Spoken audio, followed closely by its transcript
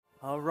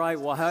All right,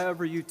 well,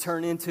 however you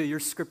turn into your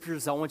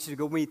scriptures, I want you to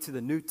go with me to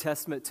the New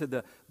Testament, to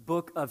the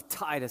book of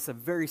Titus, a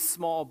very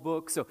small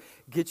book. So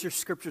get your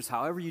scriptures,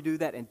 however you do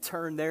that, and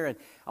turn there. And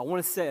I do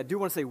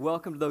want to say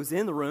welcome to those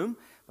in the room,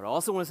 but I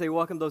also want to say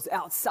welcome to those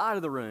outside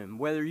of the room,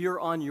 whether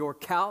you're on your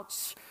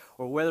couch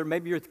or whether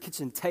maybe you're at the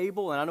kitchen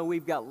table. And I know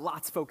we've got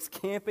lots of folks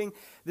camping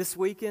this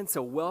weekend,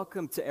 so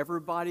welcome to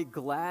everybody.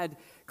 Glad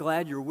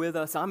you're with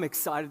us. I'm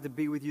excited to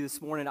be with you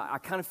this morning. I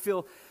kind of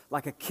feel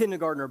like a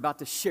kindergartner about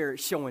to share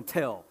show and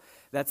tell.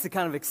 That's the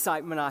kind of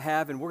excitement I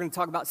have, and we're going to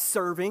talk about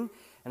serving.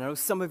 And I know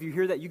some of you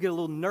hear that, you get a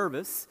little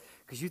nervous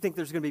because you think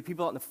there's going to be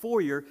people out in the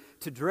foyer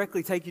to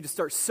directly take you to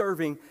start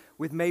serving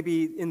with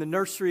maybe in the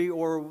nursery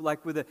or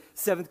like with a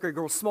 7th grade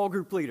girl small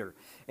group leader.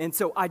 And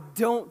so I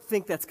don't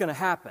think that's going to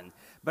happen,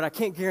 but I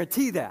can't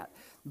guarantee that.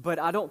 But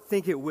I don't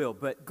think it will.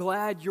 But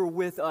glad you're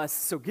with us.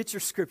 So get your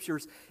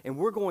scriptures, and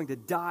we're going to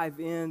dive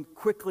in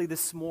quickly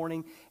this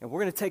morning, and we're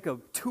going to take a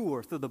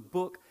tour through the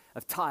book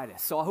of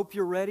Titus. So I hope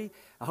you're ready.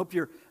 I hope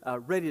you're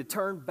ready to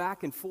turn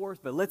back and forth,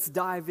 but let's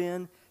dive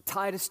in.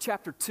 Titus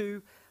chapter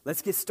 2,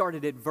 let's get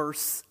started at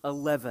verse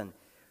 11.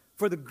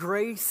 For the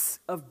grace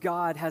of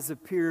God has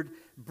appeared,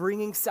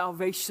 bringing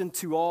salvation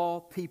to all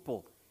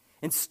people,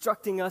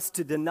 instructing us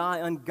to deny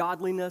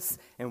ungodliness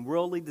and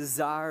worldly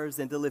desires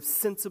and to live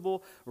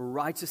sensible,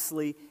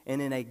 righteously,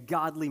 and in a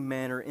godly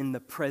manner in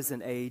the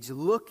present age,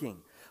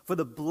 looking for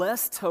the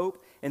blessed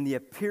hope and the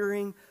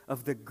appearing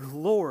of the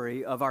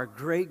glory of our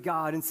great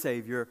God and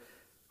Savior,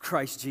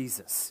 Christ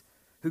Jesus,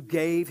 who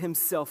gave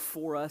himself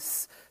for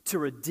us to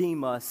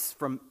redeem us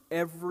from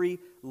every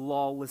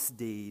lawless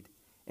deed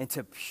and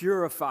to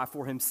purify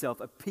for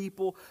himself a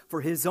people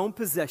for his own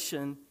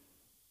possession,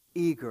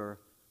 eager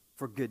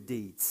for good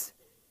deeds.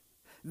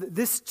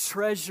 This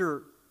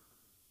treasure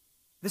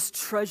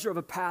of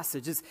a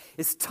passage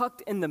is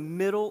tucked in the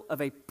middle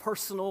of a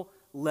personal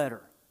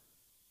letter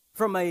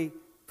from a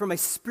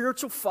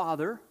spiritual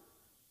father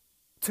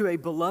to a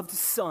beloved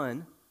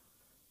son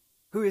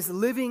who is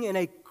living in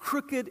a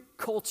crooked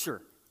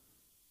culture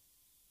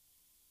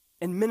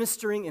and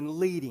ministering and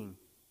leading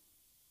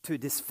to a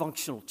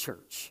dysfunctional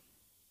church.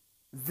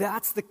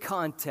 That's the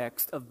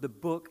context of the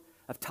book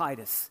of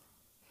Titus.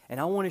 And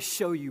I want to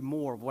show you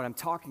more of what I'm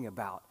talking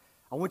about.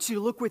 I want you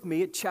to look with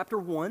me at chapter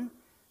 1.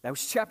 That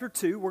was chapter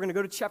 2. We're going to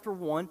go to chapter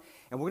 1,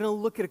 and we're going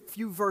to look at a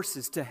few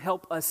verses to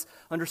help us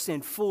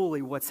understand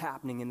fully what's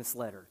happening in this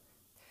letter.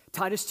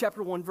 Titus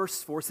chapter 1,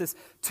 verse 4 says,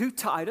 "To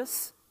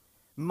Titus,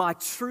 my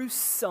true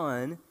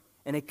son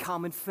in a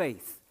common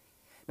faith."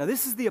 Now,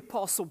 this is the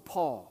Apostle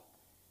Paul,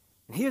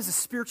 and he is a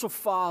spiritual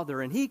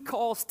father, and he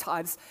calls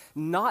Titus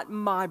not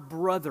my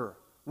brother,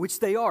 which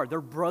they are. They're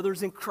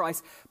brothers in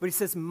Christ, but he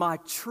says, my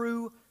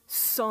true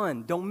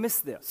son. Don't miss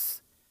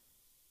this.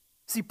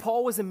 See,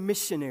 Paul was a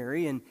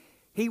missionary, and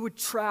he would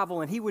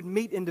travel, and he would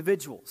meet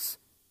individuals.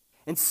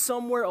 And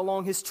somewhere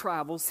along his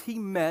travels, he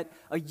met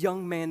a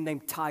young man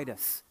named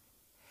Titus.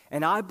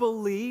 And I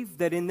believe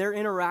that in their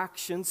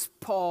interactions,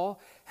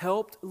 Paul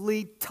helped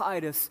lead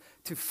Titus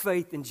to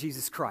faith in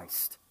Jesus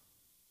Christ.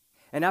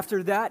 And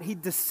after that, he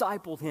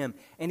discipled him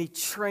and he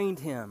trained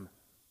him.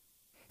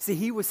 See,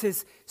 he was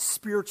his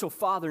spiritual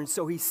father, and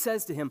so he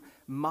says to him,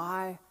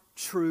 my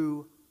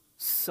true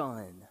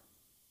son.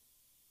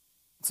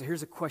 So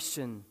here's a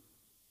question,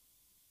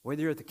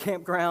 whether you're at the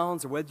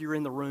campgrounds or whether you're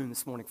in the room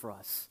this morning for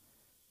us.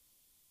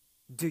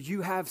 Do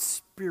you have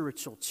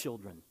spiritual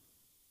children?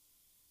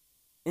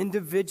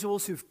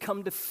 Individuals who've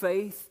come to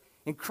faith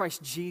in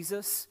Christ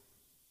Jesus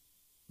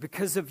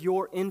because of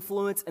your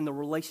influence and the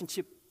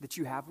relationship that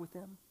you have with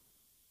them?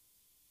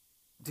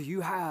 Do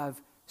you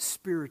have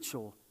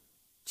spiritual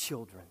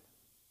children?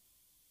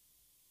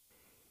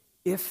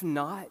 If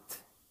not,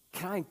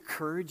 can I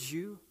encourage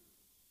you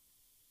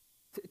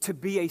to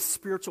be a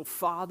spiritual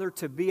father,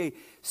 to be a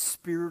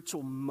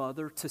spiritual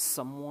mother to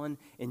someone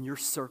in your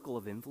circle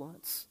of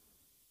influence?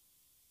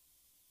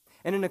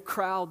 And in a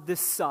crowd this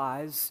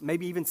size,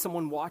 maybe even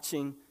someone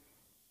watching,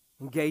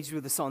 engaged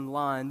with us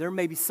online, there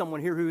may be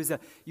someone here who is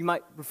you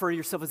might refer to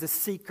yourself as a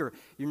seeker.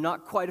 You're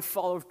not quite a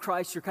follower of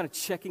Christ. You're kind of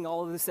checking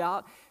all of this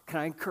out. Can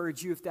I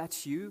encourage you, if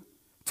that's you,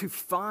 to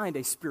find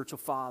a spiritual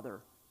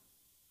father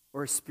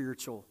or a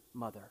spiritual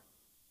mother?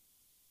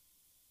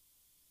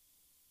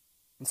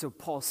 And so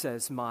Paul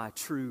says, my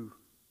true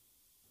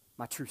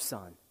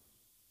son.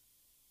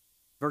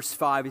 Verse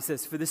 5, he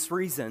says, for this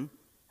reason,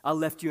 I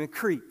left you in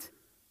Crete.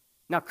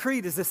 Now,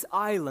 Crete is this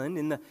island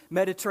in the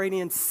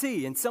Mediterranean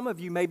Sea, and some of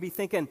you may be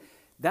thinking,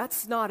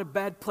 that's not a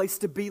bad place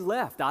to be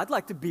left. I'd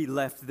like to be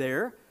left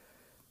there.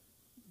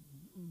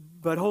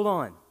 But hold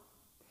on.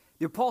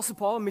 The Apostle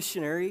Paul, a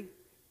missionary,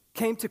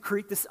 came to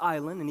Crete, this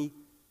island, and he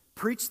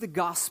preached the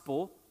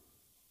gospel.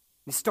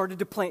 He started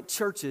to plant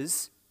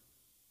churches,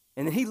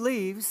 and then he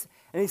leaves,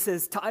 and he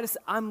says, Titus,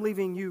 I'm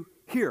leaving you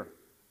here,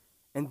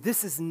 and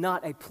this is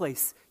not a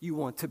place you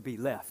want to be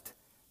left.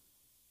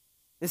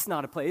 It's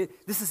not a place.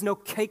 This is no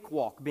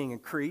cakewalk being in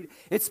Crete.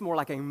 It's more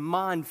like a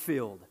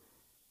minefield.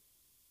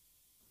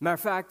 Matter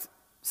of fact,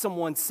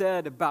 someone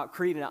said about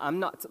Crete, and I'm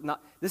not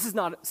this is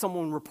not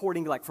someone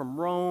reporting like from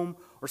Rome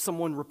or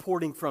someone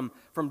reporting from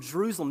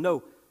Jerusalem.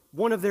 No,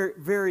 one of their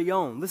very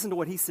own. Listen to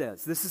what he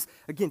says. This is,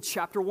 again,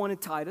 chapter 1 in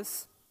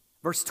Titus,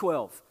 verse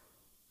 12.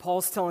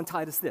 Paul's telling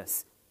Titus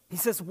this. He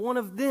says, one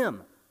of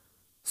them,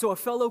 so a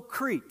fellow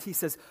Crete, he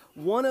says,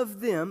 one of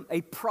them,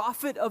 a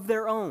prophet of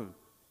their own.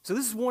 So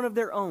this is one of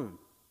their own.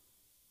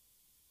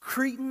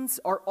 Cretans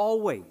are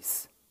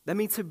always, that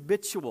means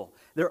habitual.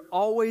 They're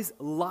always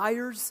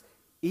liars,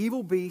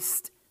 evil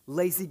beasts,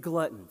 lazy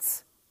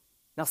gluttons.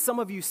 Now, some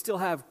of you still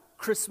have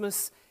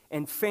Christmas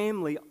and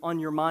family on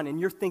your mind,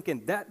 and you're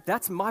thinking,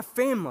 that's my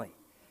family.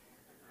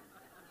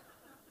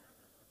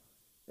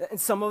 And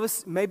some of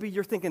us, maybe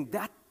you're thinking,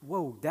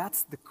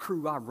 that's the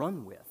crew I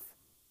run with.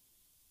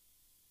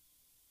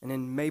 And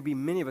then maybe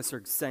many of us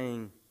are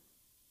saying,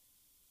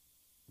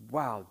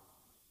 wow,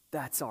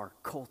 that's our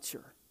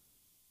culture.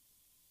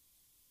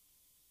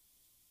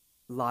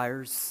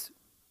 Liars,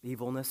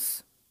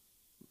 evilness,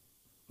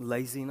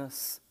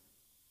 laziness.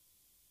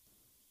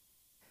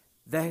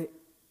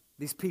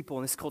 These people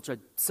in this culture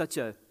had such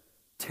a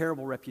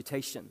terrible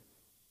reputation.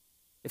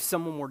 If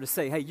someone were to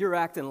say, hey, you're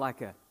acting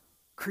like a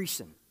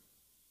Cretan,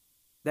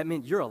 that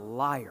meant you're a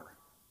liar.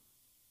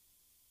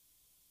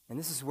 And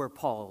this is where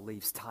Paul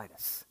leaves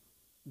Titus.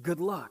 Good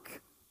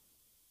luck.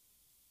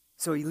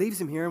 So he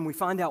leaves him here, and we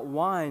find out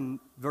why in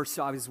verse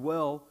 5 as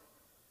well,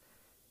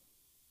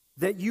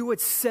 that you would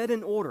set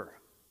in order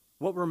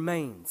what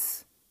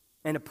remains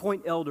and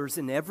appoint elders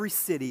in every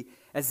city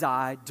as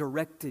I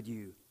directed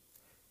you.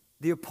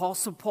 The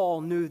Apostle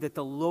Paul knew that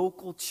the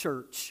local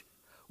church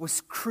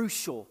was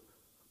crucial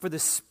for the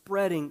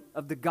spreading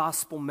of the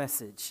gospel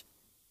message.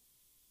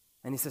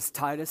 And he says,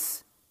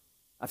 Titus,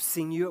 I've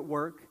seen you at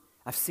work,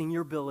 I've seen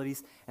your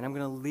abilities, and I'm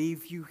going to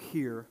leave you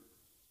here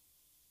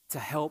to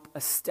help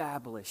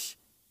establish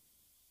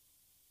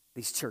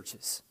these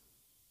churches.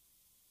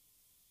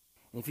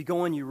 And if you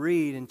go and you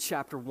read in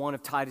chapter 1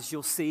 of Titus,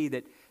 you'll see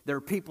that there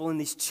are people in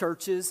these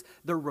churches,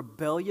 they're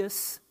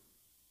rebellious,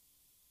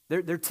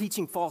 they're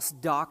teaching false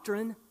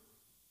doctrine,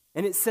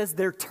 and it says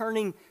they're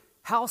turning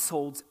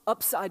households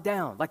upside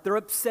down, like they're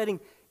upsetting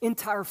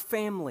entire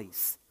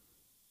families.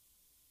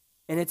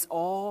 And it's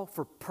all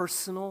for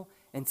personal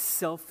and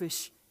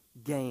selfish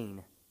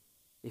gain.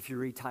 If you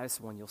read Titus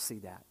 1, you'll see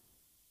that.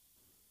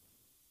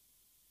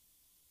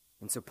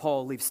 And so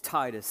Paul leaves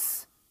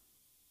Titus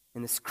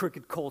in this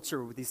crooked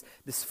culture with these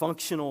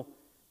dysfunctional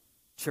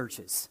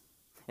churches.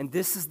 And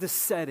this is the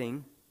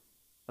setting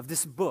of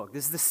this book.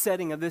 This is the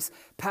setting of this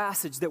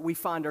passage that we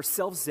find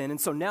ourselves in. And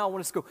so now I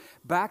want us to go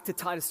back to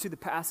Titus, to the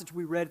passage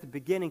we read at the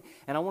beginning,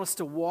 and I want us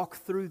to walk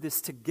through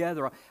this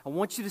together. I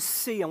want you to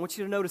see, I want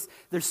you to notice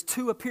there's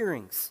two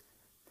appearings.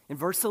 In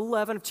verse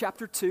 11 of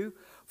chapter 2,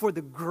 for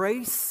the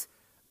grace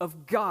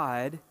of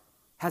God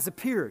has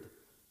appeared.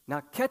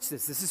 Now catch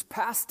this is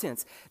past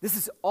tense. This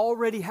has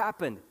already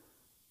happened.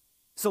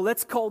 So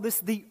let's call this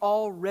the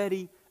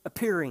already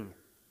appearing.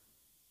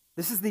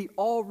 This is the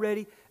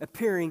already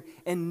appearing,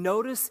 and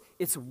notice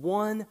it's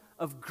one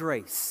of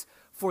grace.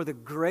 For the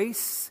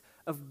grace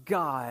of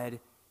God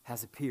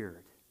has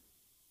appeared.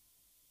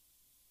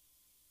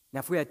 Now,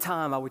 if we had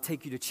time, I would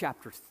take you to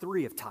chapter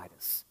 3 of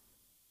Titus,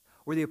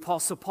 where the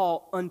Apostle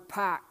Paul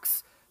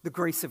unpacks the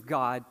grace of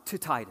God to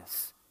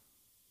Titus.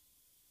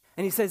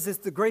 And he says this,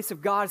 the grace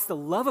of God is the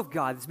love of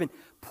God that's been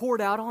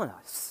poured out on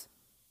us.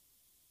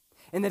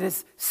 And that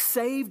has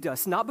saved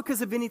us, not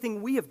because of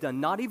anything we have done.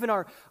 Not even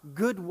our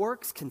good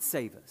works can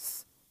save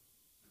us.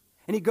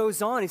 And he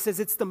goes on, he says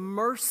it's the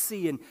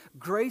mercy and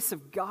grace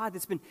of God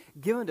that's been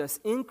given to us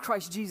in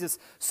Christ Jesus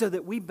so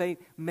that we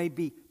may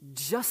be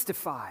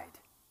justified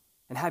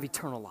and have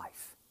eternal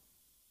life.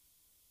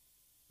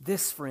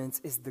 This, friends,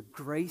 is the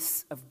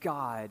grace of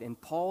God. And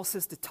Paul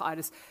says to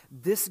Titus,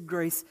 this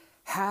grace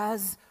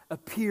has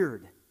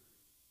appeared.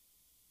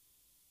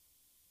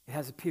 It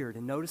has appeared.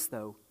 And notice,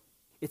 though,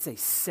 it's a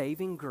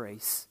saving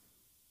grace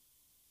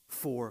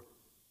for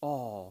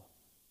all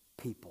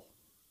people.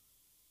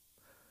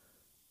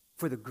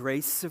 For the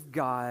grace of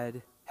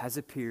God has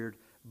appeared,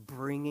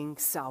 bringing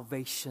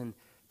salvation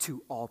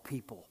to all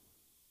people.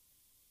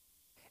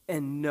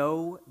 And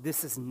no,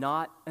 this is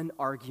not an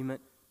argument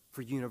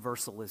for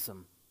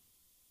universalism.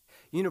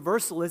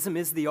 Universalism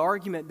is the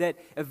argument that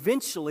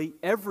eventually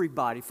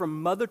everybody,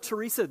 from Mother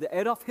Teresa to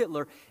Adolf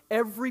Hitler,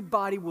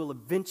 everybody will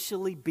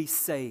eventually be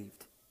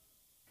saved.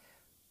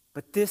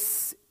 But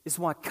this is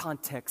why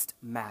context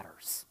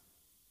matters.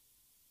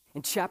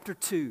 In chapter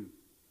 2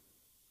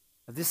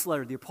 of this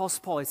letter, the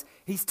Apostle Paul,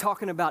 he's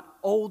talking about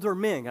older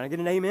men. Can I get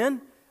an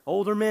amen?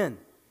 Older men.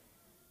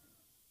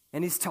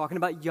 And he's talking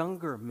about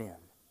younger men.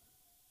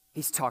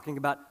 He's talking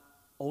about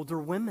older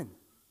women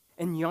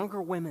and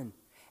younger women.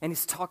 And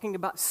he's talking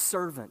about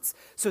servants.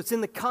 So it's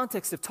in the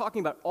context of talking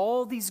about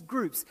all these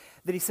groups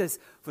that he says,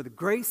 for the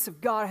grace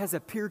of God has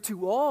appeared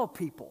to all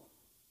people.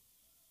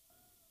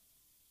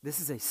 This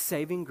is a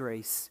saving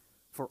grace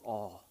for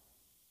all.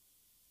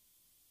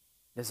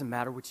 It doesn't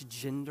matter which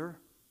gender.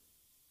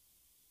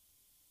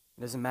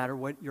 It doesn't matter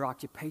what your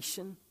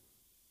occupation.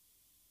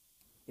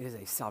 It is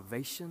a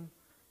salvation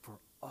for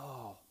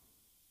all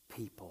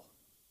people.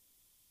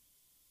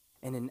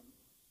 And in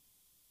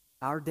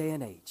our day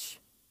and age,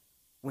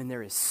 when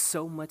there is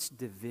so much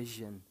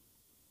division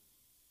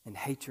and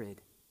hatred,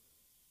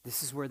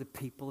 this is where the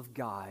people of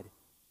God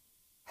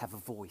have a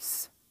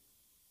voice.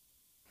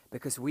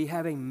 Because we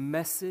have a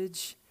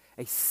message,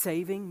 a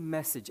saving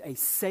message, a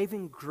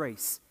saving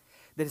grace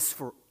that is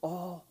for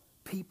all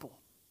people.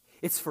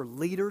 It's for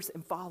leaders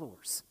and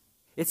followers.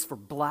 It's for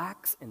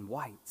blacks and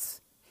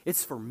whites.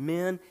 It's for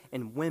men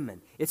and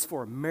women. It's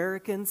for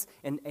Americans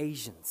and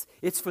Asians.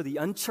 It's for the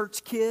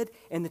unchurched kid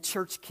and the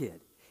church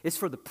kid. It's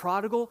for the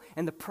prodigal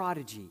and the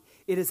prodigy.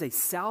 It is a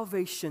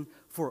salvation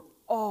for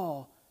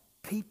all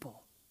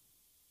people.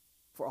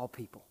 For all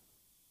people.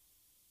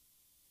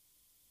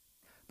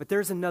 But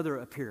there's another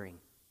appearing.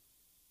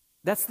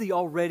 That's the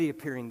already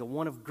appearing, the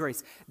one of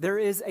grace. There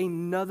is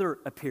another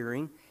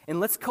appearing, and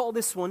let's call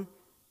this one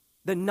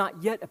the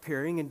not yet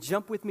appearing, and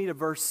jump with me to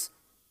verse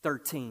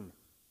 13.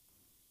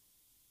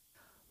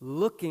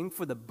 Looking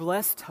for the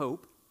blessed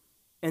hope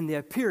and the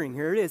appearing,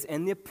 here it is,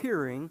 and the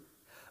appearing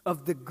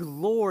of the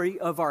glory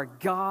of our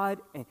God,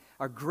 and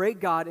our great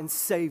God and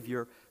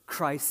Savior,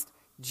 Christ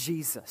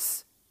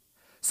Jesus.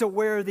 So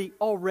where the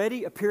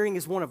already appearing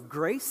is one of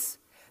grace,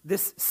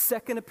 this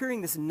second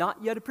appearing, this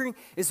not yet appearing,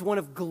 is one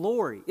of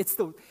glory. It's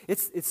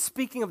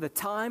speaking of the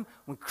time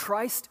when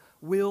Christ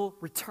will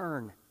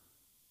return.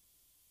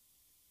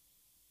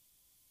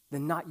 The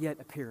not yet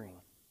appearing.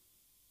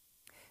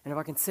 And if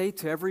I can say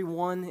to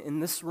everyone in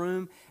this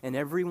room and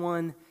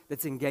everyone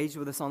that's engaged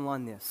with us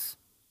online this,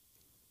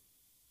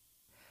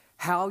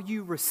 how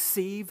you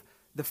receive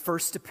the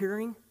first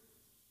appearing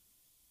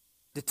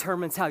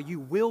determines how you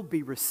will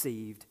be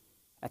received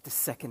at the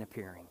second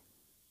appearing.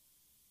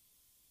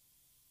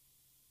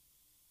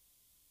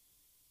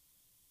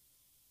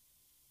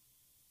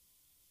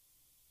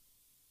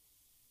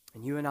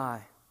 And you and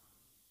I,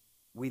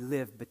 we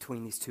live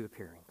between these two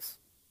appearings.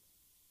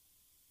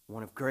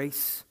 One of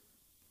grace,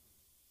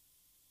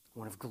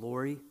 one of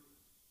glory,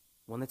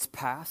 one that's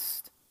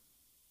past,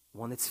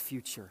 one that's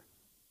future.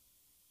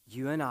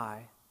 You and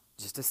I,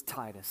 just as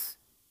Titus,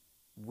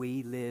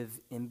 we live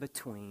in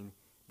between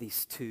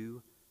these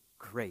two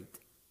great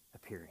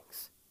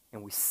appearings.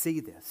 And we see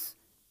this.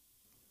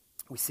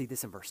 We see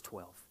this in verse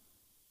 12.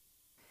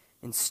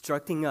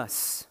 Instructing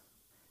us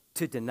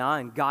to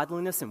deny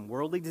ungodliness and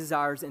worldly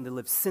desires and to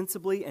live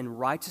sensibly and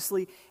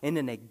righteously and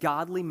in a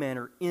godly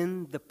manner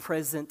in the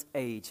present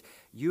age.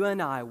 You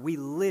and I, we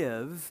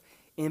live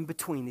in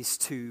between these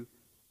two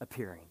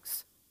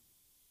appearings.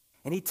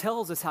 And he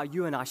tells us how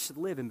you and I should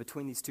live in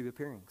between these two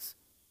appearings.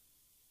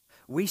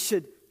 We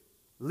should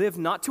live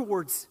not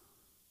towards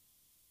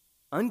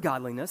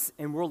ungodliness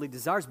and worldly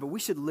desires, but we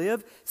should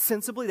live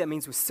sensibly. That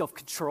means with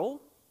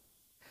self-control.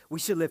 We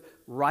should live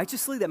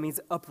righteously. That means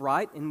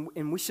upright.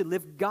 And we should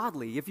live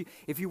godly.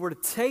 If you were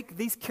to take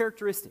these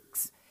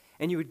characteristics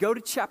and you would go to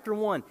chapter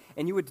 1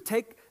 and you would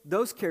take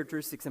those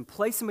characteristics and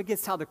place them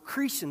against how the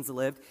Cretans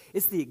lived,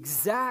 it's the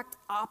exact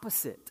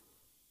opposite.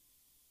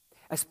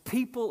 As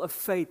people of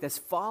faith, as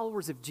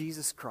followers of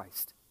Jesus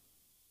Christ,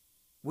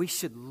 we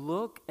should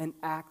look and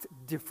act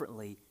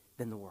differently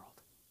than the world.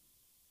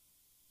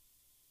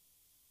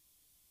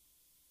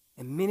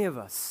 And many of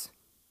us,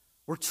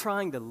 we're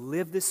trying to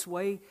live this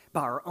way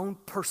by our own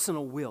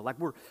personal will. Like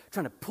we're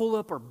trying to pull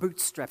up our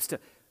bootstraps to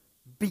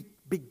be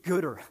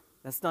gooder.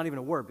 That's not even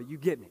a word, but you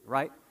get me,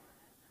 right?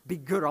 Be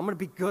gooder. I'm going to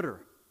be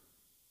gooder.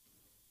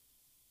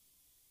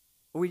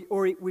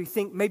 Or we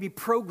think maybe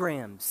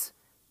programs.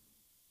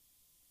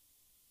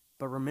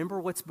 But remember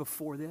what's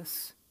before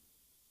this?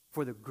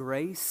 For the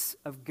grace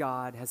of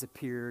God has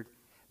appeared,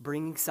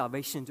 bringing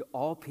salvation to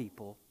all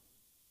people,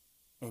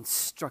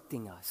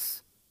 instructing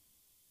us.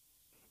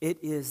 It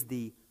is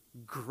the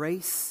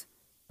grace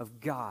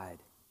of God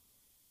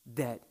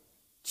that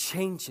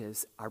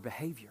changes our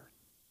behavior.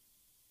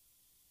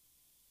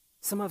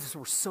 Some of us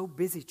were so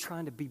busy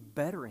trying to be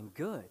better and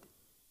good.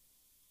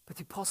 But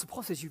the Apostle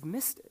Paul says you've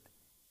missed it.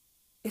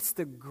 It's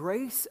the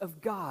grace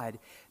of God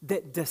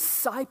that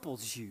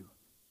disciples you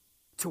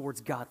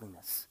towards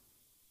godliness.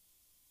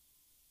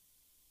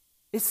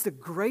 It's the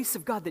grace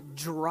of God that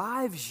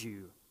drives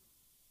you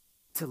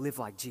to live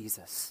like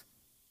Jesus.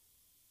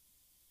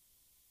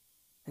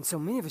 And so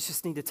many of us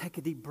just need to take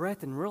a deep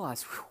breath and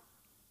realize,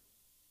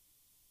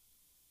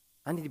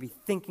 I need to be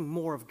thinking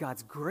more of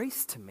God's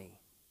grace to me.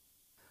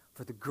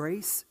 For the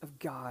grace of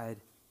God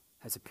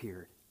has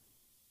appeared.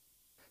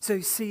 So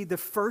you see, the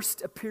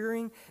first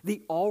appearing,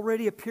 the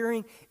already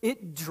appearing,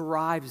 it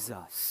drives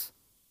us.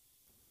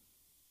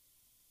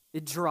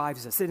 It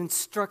drives us. It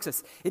instructs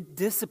us. It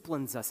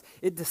disciplines us.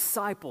 It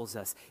disciples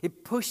us.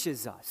 It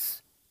pushes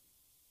us.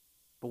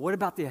 But what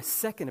about the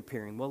second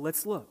appearing? Well,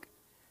 let's look.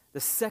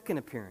 The second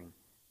appearing.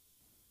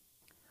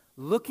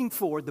 Looking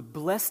for the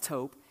blessed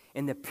hope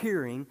and the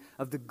appearing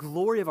of the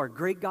glory of our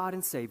great God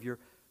and Savior,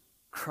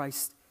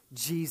 Christ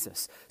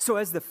Jesus. So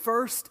as the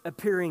first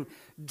appearing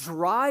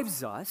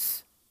drives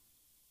us,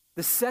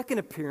 the second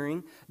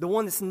appearing, the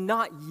one that's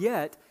not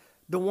yet,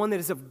 the one that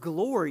is of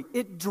glory,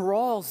 it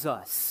draws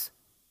us.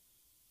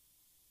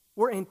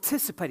 We're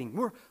anticipating.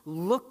 We're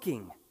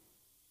looking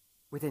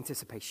with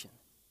anticipation.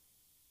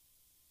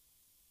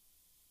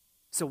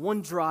 So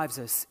one drives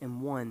us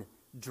and one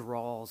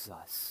draws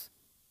us.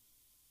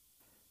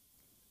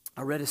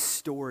 I read a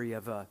story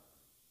of a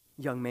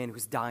young man who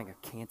was dying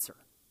of cancer.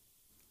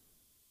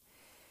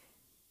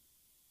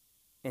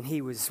 And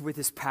he was with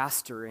his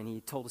pastor, and he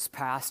told his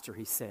pastor,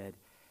 he said,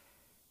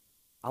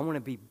 I want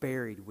to be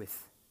buried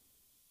with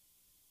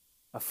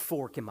a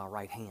fork in my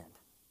right hand.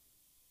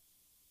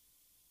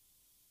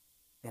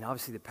 And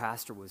obviously the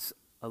pastor was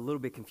a little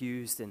bit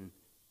confused, and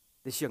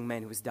this young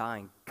man who was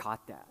dying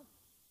caught that.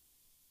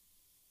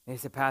 And he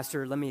said,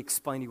 Pastor, let me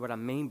explain to you what I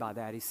mean by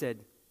that. He said,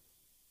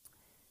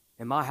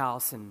 in my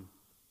house and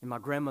in my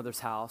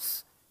grandmother's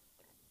house,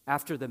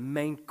 after the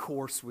main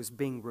course was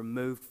being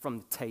removed from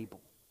the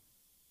table,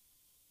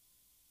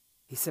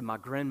 he said my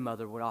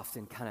grandmother would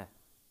often kind of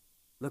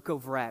look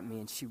over at me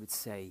and she would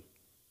say,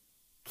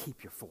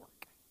 keep your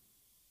fork.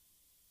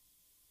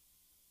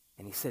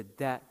 And he said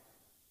that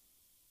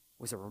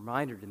was a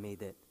reminder to me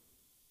that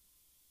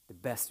the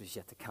best was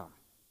yet to come.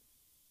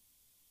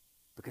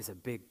 Because a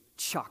big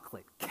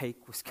chocolate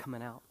cake was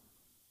coming out.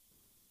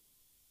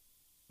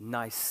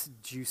 Nice,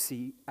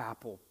 juicy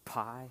apple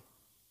pie.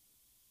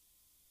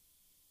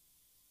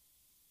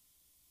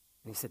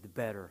 And he said, the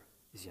better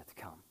is yet to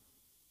come.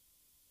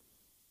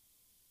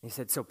 And he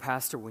said, so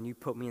Pastor, when you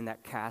put me in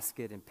that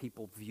casket and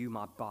people view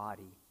my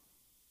body,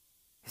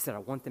 he said, I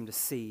want them to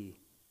see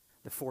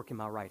the fork in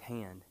my right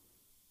hand.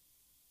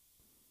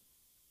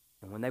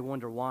 And when they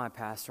wonder why,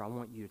 Pastor, I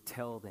want you to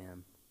tell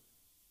them,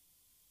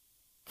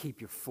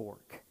 keep your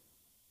fork,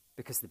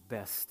 because the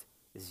best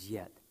is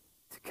yet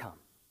to come.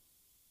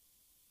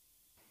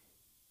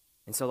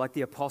 And so like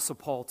the Apostle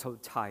Paul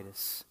told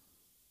Titus,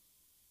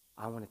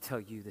 I want to tell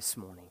you this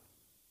morning,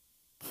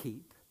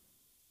 keep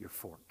your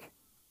fork.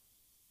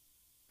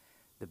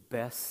 The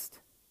best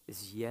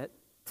is yet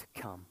to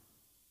come,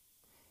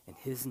 and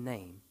his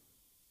name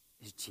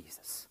is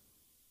Jesus.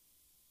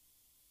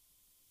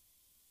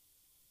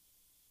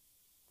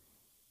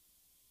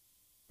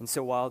 And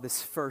so while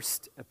this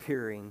first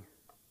appearing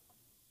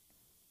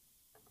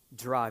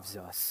drives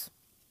us,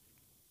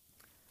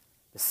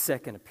 the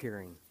second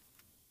appearing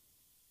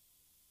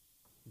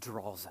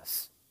draws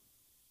us.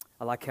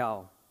 I like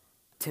how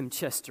Tim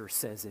Chester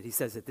says it. He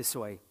says it this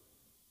way.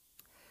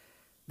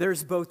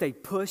 There's both a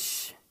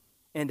push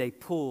and a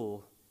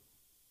pull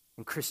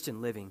in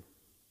Christian living.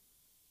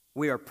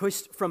 We are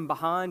pushed from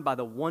behind by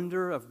the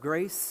wonder of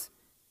grace,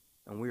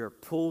 and we are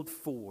pulled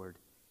forward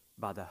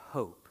by the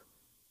hope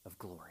of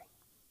glory.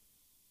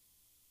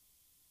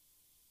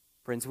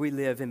 Friends, we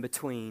live in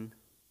between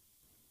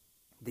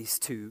these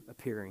two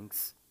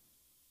appearings,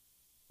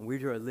 and we're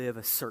to live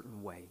a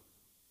certain way.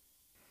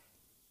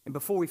 And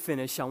before we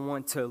finish, I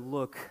want to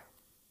look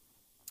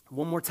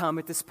one more time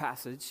at this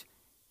passage,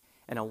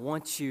 and I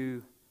want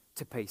you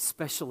to pay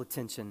special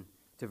attention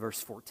to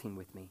verse 14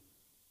 with me.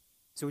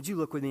 So would you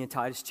look with me in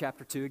Titus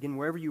chapter 2? Again,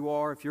 wherever you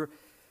are, if you're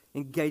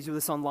engaged with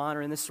us online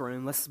or in this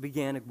room, let's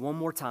begin one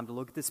more time to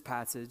look at this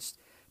passage,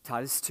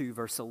 Titus 2,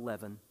 verse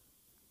 11.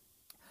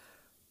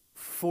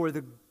 For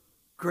the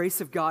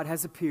grace of God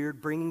has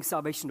appeared, bringing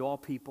salvation to all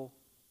people,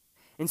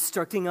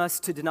 instructing us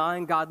to deny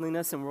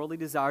ungodliness and worldly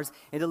desires,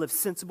 and to live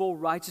sensible,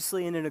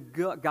 righteously, and in a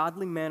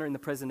godly manner in the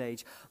present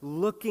age,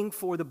 looking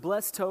for the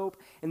blessed hope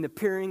and the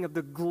appearing of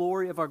the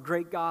glory of our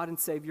great God and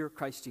Savior,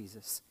 Christ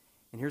Jesus.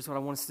 And here's what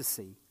I want us to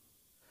see.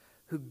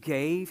 Who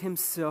gave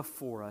himself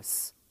for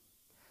us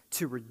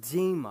to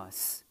redeem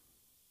us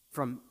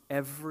from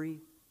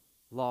every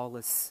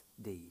lawless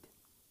deed.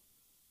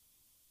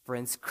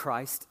 Friends,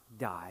 Christ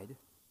died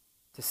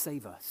to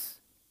save us.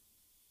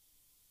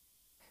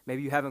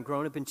 Maybe you haven't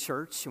grown up in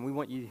church, and we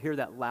want you to hear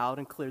that loud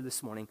and clear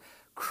this morning.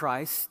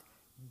 Christ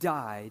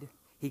died.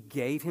 He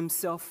gave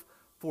himself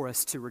for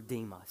us to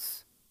redeem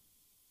us.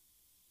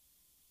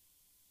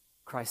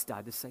 Christ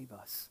died to save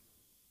us.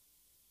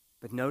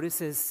 But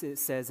notice as it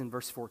says in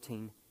verse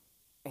 14,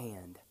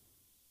 and.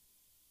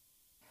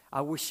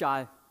 I wish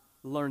I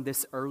learned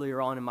this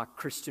earlier on in my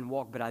Christian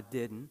walk, but I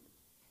didn't.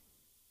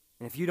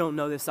 And if you don't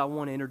know this, I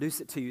want to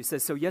introduce it to you. It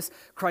says, so yes,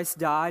 Christ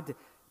died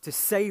to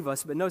save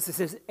us, but notice it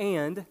says,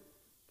 and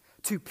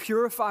to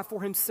purify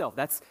for himself.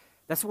 That's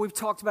what we've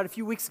talked about a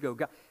few weeks ago.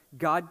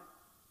 God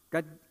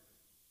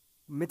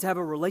meant to have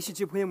a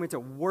relationship with him, meant to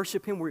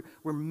worship him.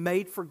 We're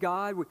made for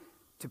God,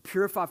 to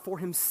purify for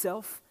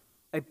himself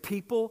a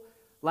people.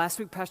 Last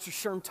week, Pastor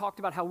Sherm talked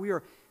about how we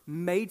are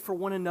made for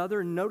one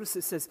another. And notice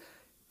it says,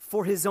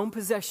 for his own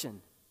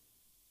possession,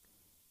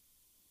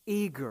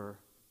 eager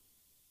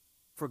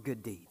for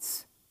good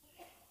deeds.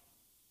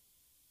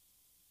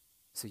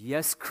 So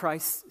yes,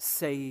 Christ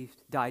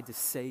died to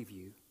save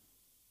you.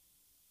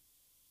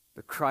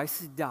 But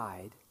Christ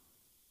died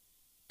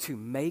to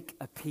make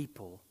a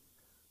people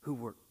who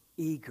were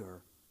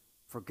eager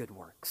for good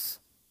works.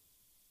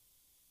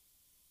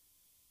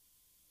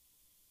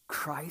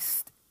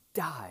 Christ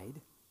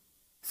died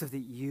so that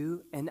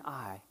you and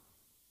I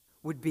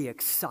would be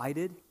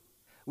excited,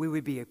 we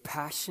would be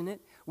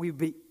passionate, we would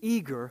be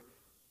eager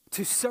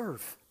to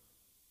serve.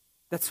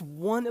 That's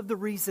one of the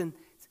reasons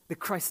that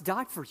Christ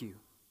died for you.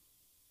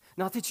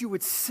 Not that you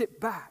would sit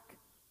back,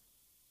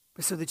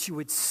 but so that you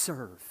would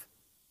serve.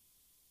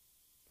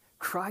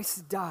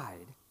 Christ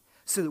died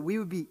so that we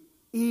would be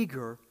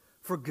eager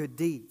for good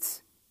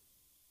deeds.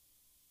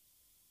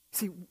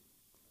 See,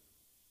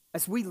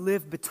 as we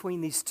live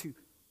between these two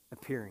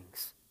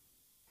appearings,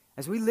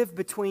 as we live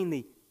between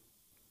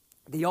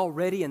the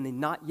already and the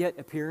not yet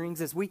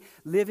appearings, as we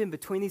live in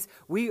between these,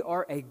 we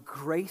are a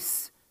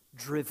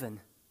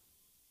grace-driven,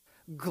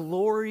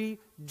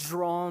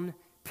 glory-drawn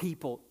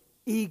people,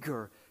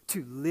 eager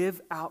to live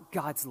out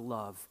God's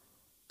love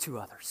to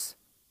others.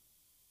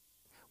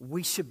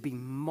 We should be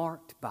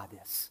marked by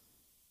this.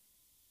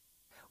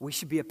 We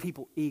should be a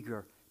people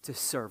eager to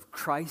serve.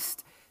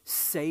 Christ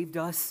saved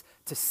us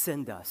to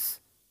send us.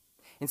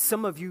 And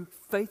some of you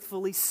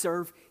faithfully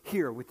serve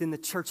here within the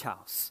church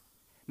house.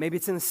 Maybe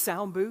it's in the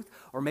sound booth,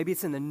 or maybe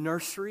it's in the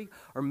nursery,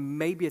 or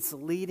maybe it's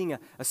leading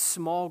a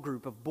small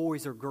group of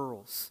boys or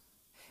girls.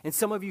 And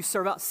some of you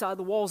serve outside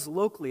the walls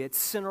locally at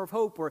Center of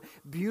Hope or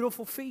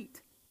Beautiful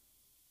Feet.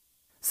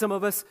 Some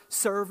of us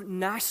serve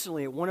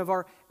nationally at one of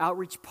our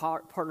outreach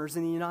partners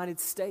in the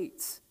United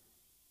States.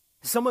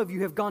 Some of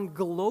you have gone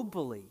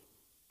globally.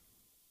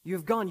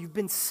 You've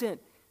been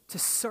sent to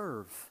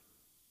serve.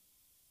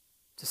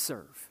 To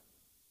serve.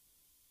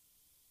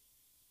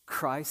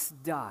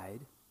 Christ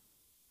died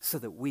so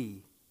that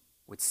we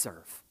would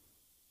serve,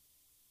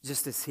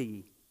 just as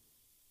he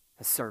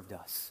has served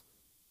us.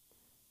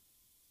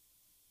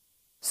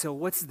 So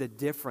what's the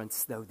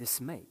difference, though,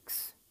 this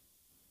makes?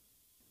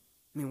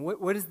 I mean,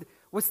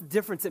 what's the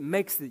difference it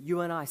makes that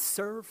you and I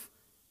serve?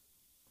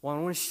 Well, I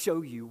want to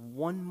show you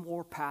one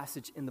more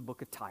passage in the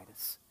book of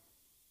Titus.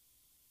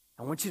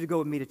 I want you to go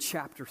with me to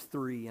chapter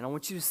 3, and I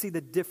want you to see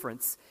the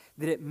difference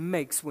that it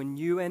makes when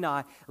you and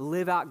I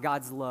live out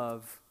God's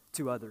love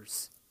to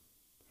others.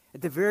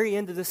 At the very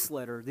end of this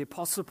letter, the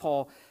Apostle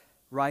Paul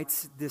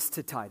writes this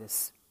to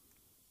Titus.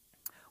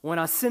 When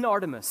I send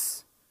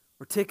Artemas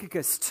or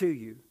Tychicus to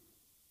you,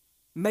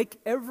 make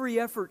every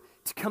effort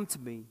to come to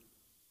me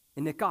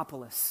in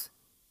Nicopolis,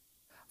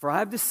 for I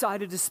have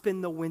decided to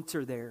spend the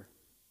winter there.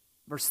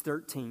 Verse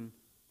 13,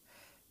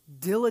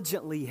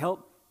 diligently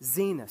help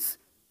Zenas,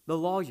 the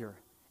lawyer,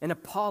 and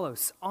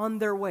Apollos on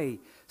their way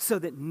so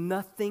that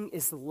nothing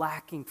is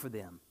lacking for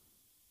them.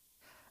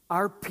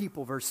 Our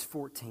people, verse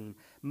 14,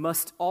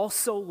 must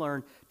also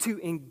learn to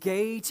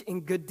engage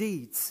in good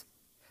deeds,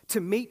 to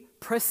meet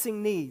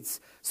pressing needs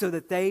so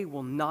that they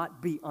will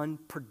not be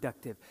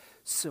unproductive.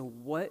 So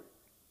what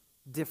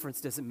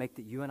difference does it make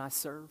that you and I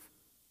serve?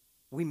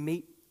 We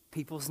meet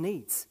people's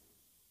needs.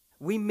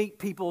 We meet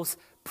people's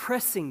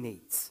pressing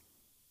needs.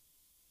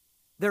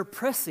 Their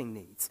pressing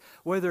needs,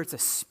 whether it's a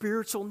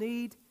spiritual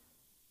need,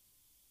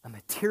 a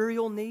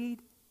material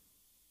need,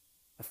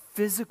 a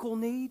physical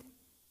need.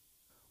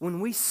 When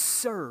we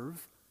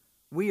serve,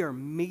 we are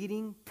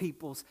meeting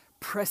people's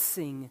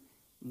pressing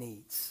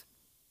needs.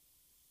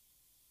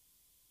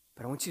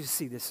 But I want you to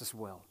see this as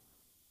well.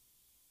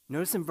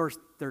 Notice in verse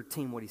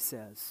 13 what he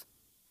says.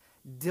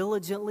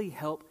 Diligently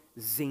help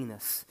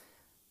Zenas,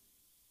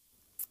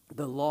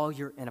 the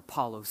lawyer, and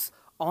Apollos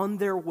on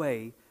their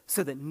way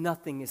so that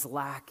nothing is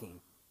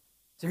lacking.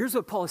 So here's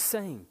what Paul is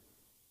saying.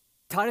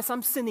 Titus,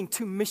 I'm sending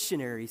 2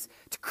 missionaries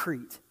to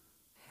Crete.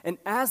 And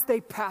as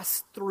they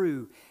pass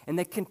through and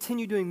they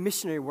continue doing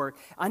missionary work,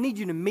 I need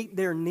you to meet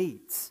their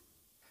needs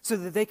so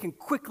that they can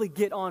quickly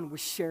get on with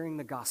sharing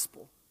the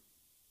gospel.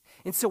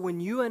 And so when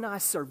you and I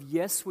serve,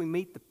 yes, we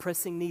meet the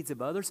pressing needs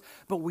of others,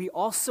 but we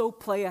also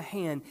play a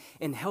hand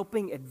in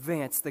helping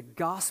advance the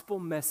gospel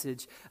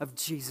message of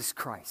Jesus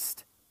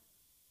Christ.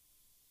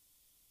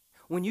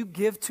 When you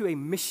give to a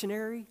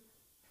missionary,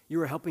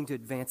 you are helping to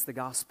advance the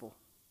gospel.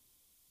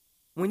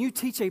 When you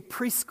teach a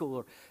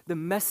preschooler the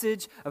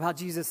message of how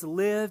Jesus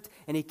lived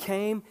and he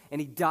came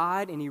and he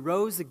died and he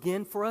rose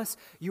again for us,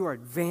 you are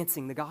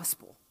advancing the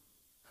gospel.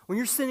 When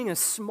you're sitting in a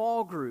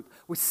small group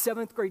with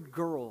 7th grade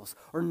girls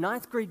or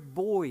 9th grade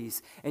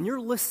boys and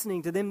you're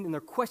listening to them and their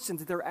questions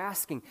that they're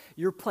asking,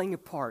 you're playing a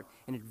part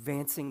in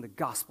advancing the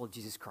gospel of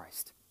Jesus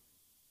Christ.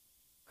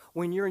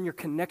 When you're in your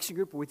connection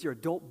group with your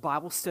adult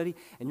Bible study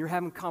and you're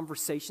having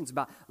conversations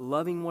about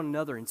loving one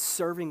another and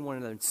serving one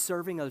another and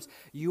serving others,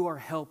 you are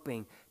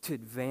helping to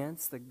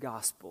advance the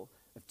gospel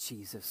of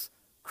Jesus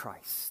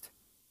Christ.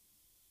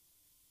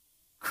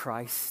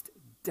 Christ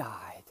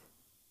died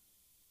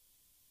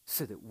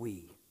so that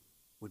we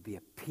would be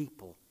a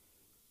people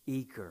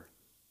eager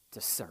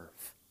to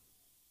serve.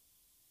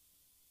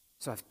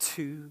 So I have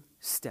 2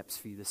 steps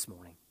for you this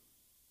morning.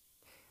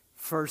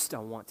 First, I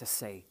want to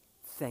say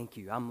thank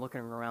you. I'm looking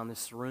around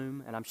this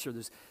room, and I'm sure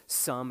there's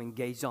some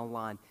engaged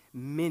online.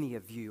 Many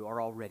of you are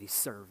already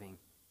serving.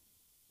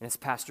 And as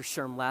Pastor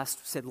Sherm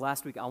said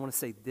last week, I want to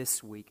say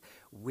this week,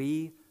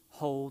 we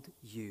hold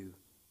you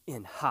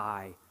in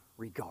high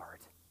regard.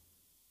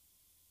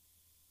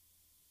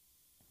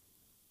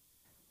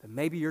 But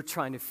maybe you're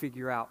trying to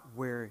figure out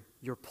where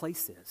your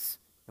place is,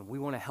 and we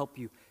want to help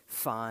you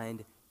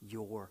find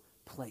your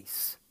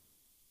place.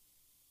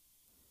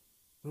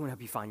 We want to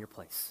help you find your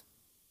place.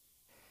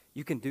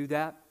 You can do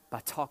that by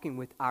talking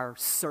with our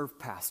serve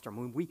pastor. I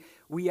mean,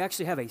 we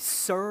actually have a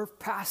serve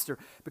pastor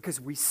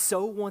because we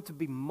so want to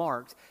be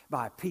marked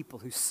by people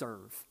who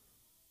serve.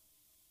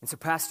 And so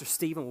Pastor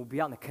Stephen will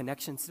be out in the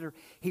Connection Center.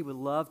 He would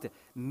love to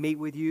meet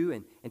with you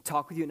and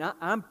talk with you. And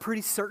I'm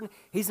pretty certain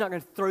he's not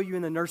going to throw you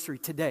in the nursery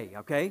today,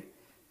 okay?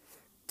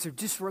 So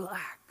just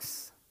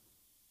relax.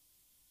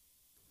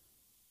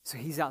 So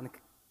he's out in the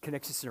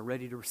Connection Center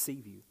ready to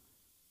receive you.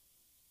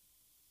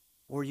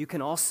 Or you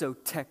can also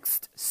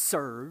text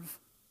SERVE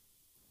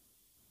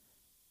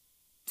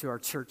to our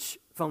church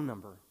phone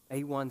number,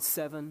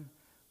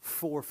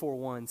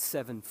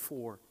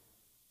 817-441-7477.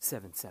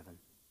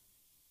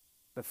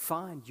 But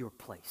find your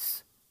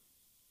place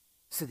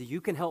so that you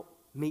can help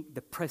meet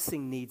the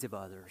pressing needs of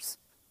others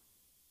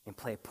and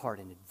play a part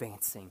in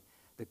advancing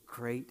the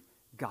great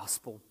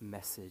gospel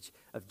message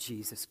of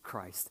Jesus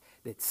Christ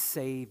that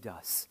saved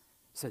us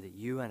so that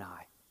you and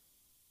I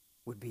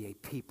would be a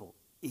people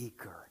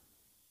eager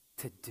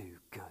to do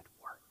good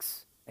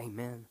works.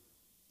 Amen.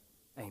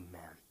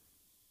 Amen.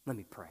 Let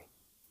me pray.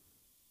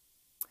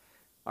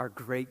 Our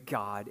great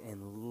God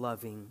and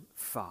loving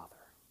Father.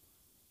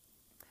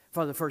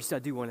 Father, first I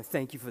do want to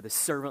thank you for the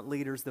servant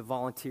leaders, the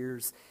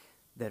volunteers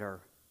that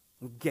are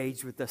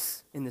engaged with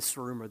us in this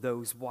room or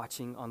those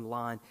watching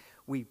online.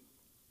 We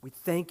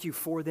thank you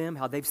for them,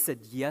 how they've said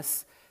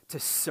yes to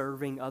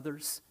serving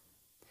others.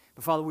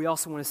 But Father, we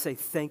also want to say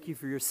thank you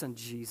for your Son,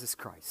 Jesus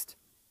Christ,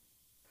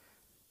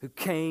 who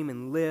came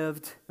and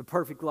lived a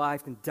perfect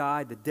life and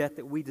died the death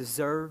that we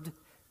deserved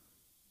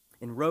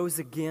and rose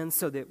again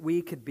so that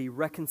we could be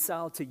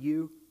reconciled to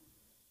you.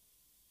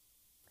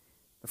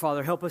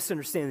 Father, help us to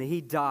understand that he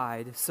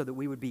died so that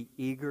we would be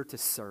eager to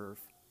serve.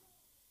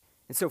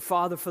 And so,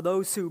 Father, for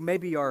those who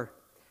maybe are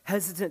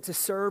hesitant to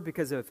serve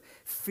because of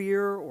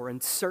fear or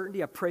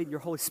uncertainty, I pray that your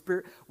Holy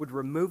Spirit would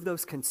remove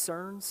those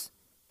concerns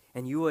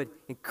and you would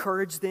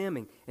encourage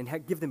them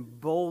and give them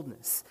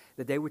boldness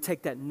that they would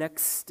take that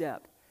next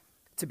step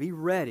to be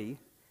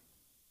ready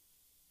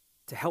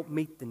to help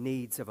meet the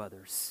needs of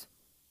others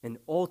and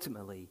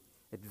ultimately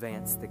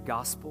advance the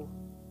gospel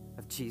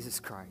of Jesus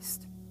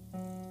Christ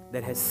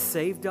that has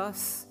saved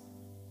us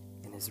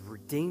and has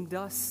redeemed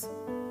us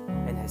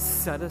and has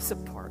set us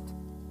apart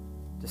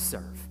to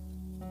serve.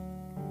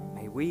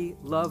 May we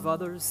love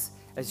others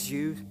as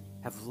you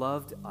have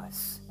loved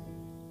us.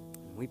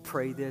 And we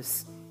pray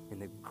this in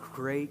the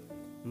great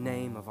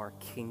name of our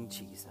King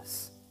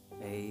Jesus.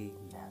 Amen.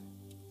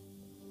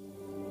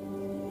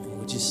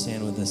 Would you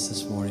stand with us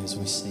this morning as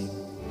we sing?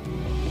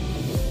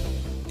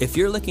 If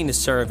you're looking to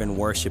serve and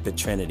worship at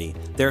Trinity,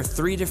 there are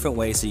 3 different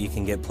ways that you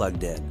can get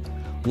plugged in.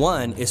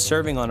 One is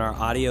serving on our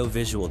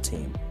audio-visual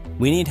team.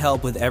 We need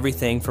help with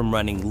everything from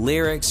running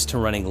lyrics to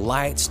running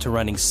lights to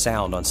running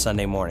sound on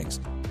Sunday mornings.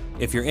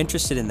 If you're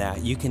interested in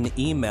that, you can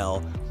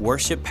email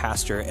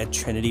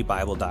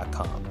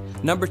worshippastor@trinitybible.com.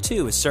 Number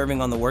 2 is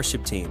serving on the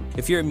worship team.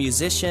 If you're a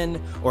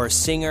musician or a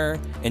singer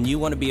and you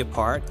want to be a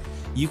part,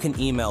 you can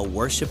email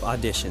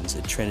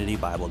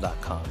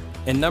worshipauditions@trinitybible.com.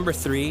 And number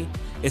 3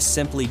 is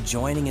simply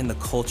joining in the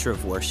culture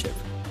of worship.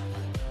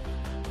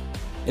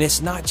 And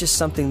it's not just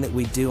something that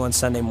we do on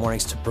Sunday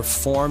mornings to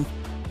perform.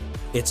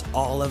 It's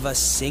all of us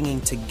singing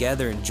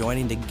together and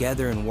joining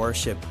together in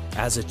worship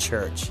as a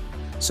church.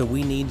 So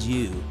we need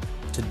you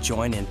to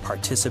join in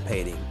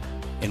participating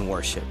in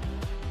worship.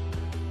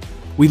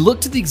 We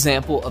look to the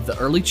example of the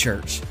early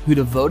church who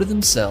devoted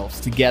themselves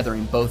to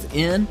gathering both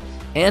in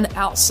and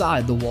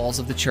outside the walls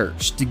of the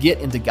church to get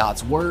into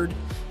God's Word,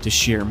 to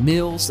share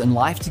meals and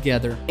life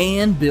together,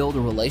 and build a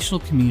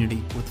relational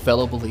community with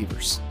fellow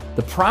believers.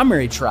 The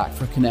primary track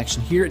for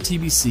Connection here at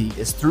TBC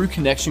is through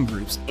Connection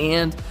Groups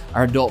and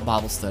our adult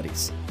Bible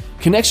studies.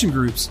 Connection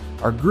Groups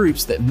are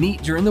groups that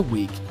meet during the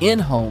week in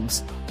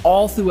homes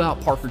all throughout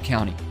Parker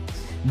County.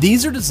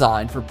 These are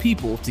designed for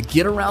people to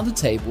get around the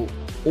table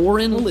or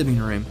in a living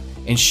room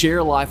and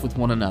share life with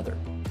one another.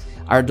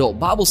 Our adult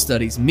Bible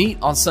studies meet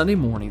on Sunday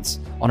mornings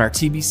on our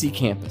TBC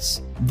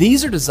campus.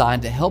 These are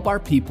designed to help our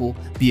people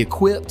be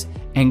equipped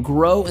and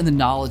grow in the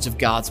knowledge of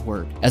God's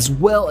Word, as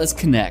well as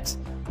connect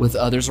with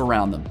others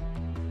around them.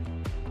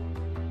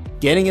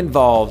 Getting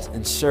involved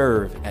and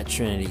serve at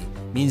Trinity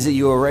means that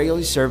you are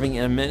regularly serving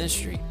in a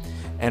ministry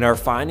and are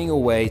finding a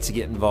way to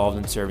get involved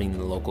in serving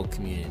the local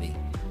community.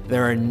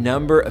 There are a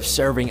number of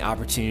serving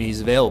opportunities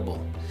available.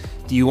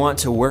 Do you want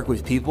to work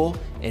with people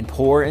and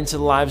pour into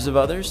the lives of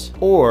others?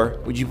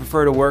 Or would you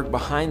prefer to work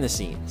behind the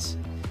scenes?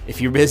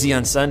 If you're busy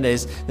on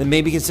Sundays, then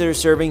maybe consider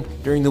serving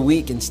during the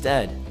week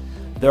instead.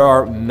 There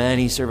are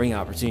many serving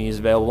opportunities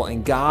available,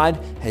 and God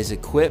has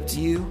equipped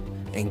you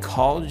and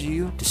called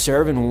you to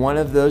serve in one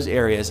of those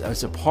areas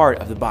as a part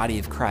of the body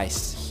of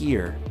Christ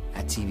here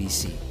at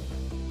TBC.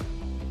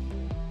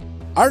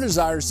 Our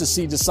desire is to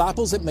see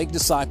disciples that make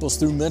disciples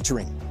through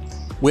mentoring.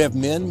 We have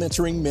men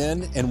mentoring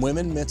men and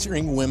women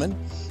mentoring women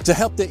to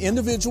help the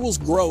individuals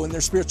grow in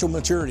their spiritual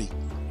maturity.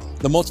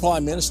 The Multiply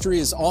Ministry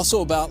is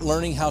also about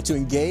learning how to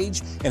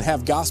engage and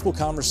have gospel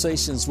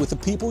conversations with the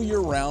people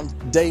you're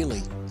around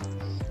daily.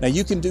 Now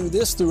you can do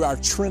this through our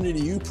Trinity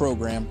U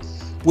program,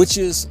 which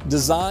is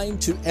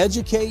designed to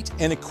educate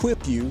and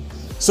equip you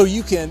so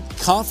you can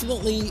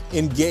confidently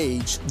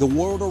engage the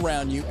world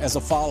around you as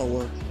a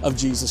follower of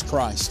Jesus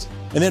Christ.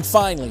 And then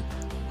finally,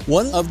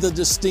 one of the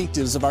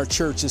distinctives of our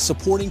church is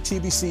supporting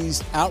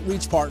TBC's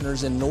outreach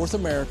partners in North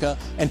America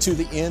and to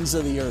the ends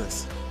of the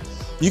earth.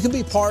 You can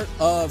be part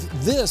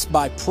of this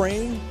by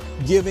praying,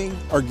 giving,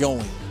 or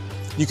going.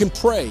 You can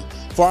pray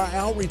for our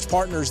outreach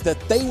partners that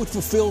they would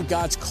fulfill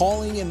God's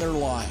calling in their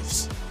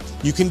lives.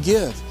 You can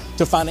give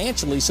to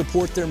financially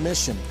support their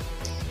mission.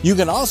 You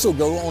can also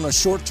go on a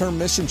short-term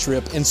mission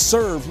trip and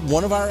serve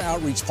one of our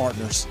outreach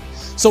partners.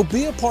 So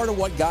be a part of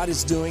what God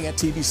is doing at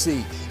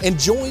TBC and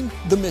join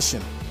the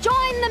mission.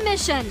 Join the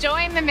mission.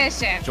 Join the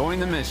mission. Join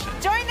the mission.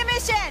 Join the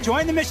mission.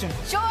 Join the mission.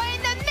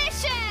 Join the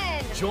mission.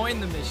 Join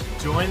the mission.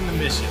 Join the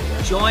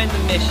mission. Join the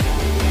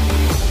mission.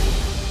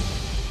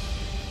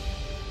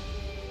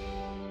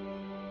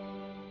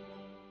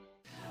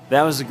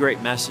 That was a great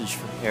message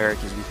from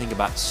Eric as we think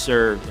about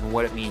serve and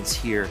what it means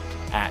here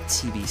at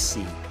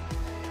TBC.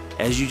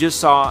 As you just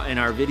saw in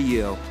our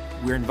video,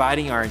 we're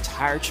inviting our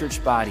entire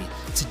church body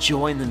to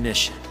join the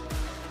mission,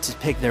 to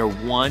pick their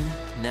one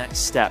next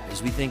step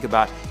as we think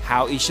about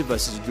how each of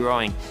us is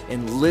growing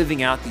and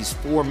living out these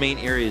four main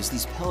areas,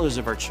 these pillars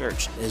of our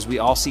church, as we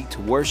all seek to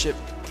worship,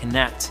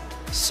 connect,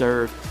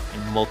 serve,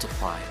 and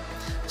multiply.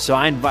 So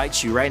I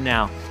invite you right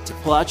now to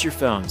pull out your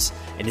phones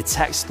and to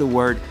text the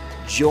word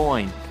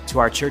JOIN to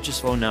our church's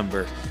phone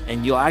number,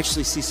 and you'll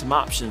actually see some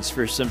options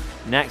for some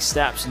next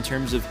steps in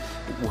terms of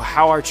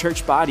how our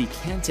church body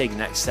can take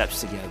next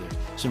steps together.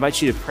 So I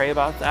invite you to pray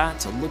about that,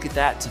 to look at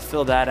that, to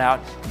fill that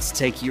out, and to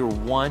take your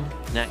one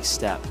next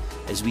step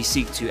as we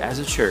seek to, as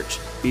a church,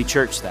 be a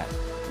church that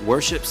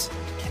worships,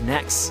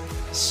 connects,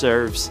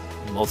 serves,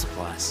 and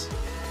multiplies.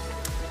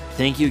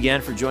 Thank you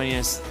again for joining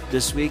us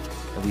this week,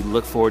 and we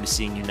look forward to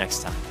seeing you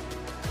next time.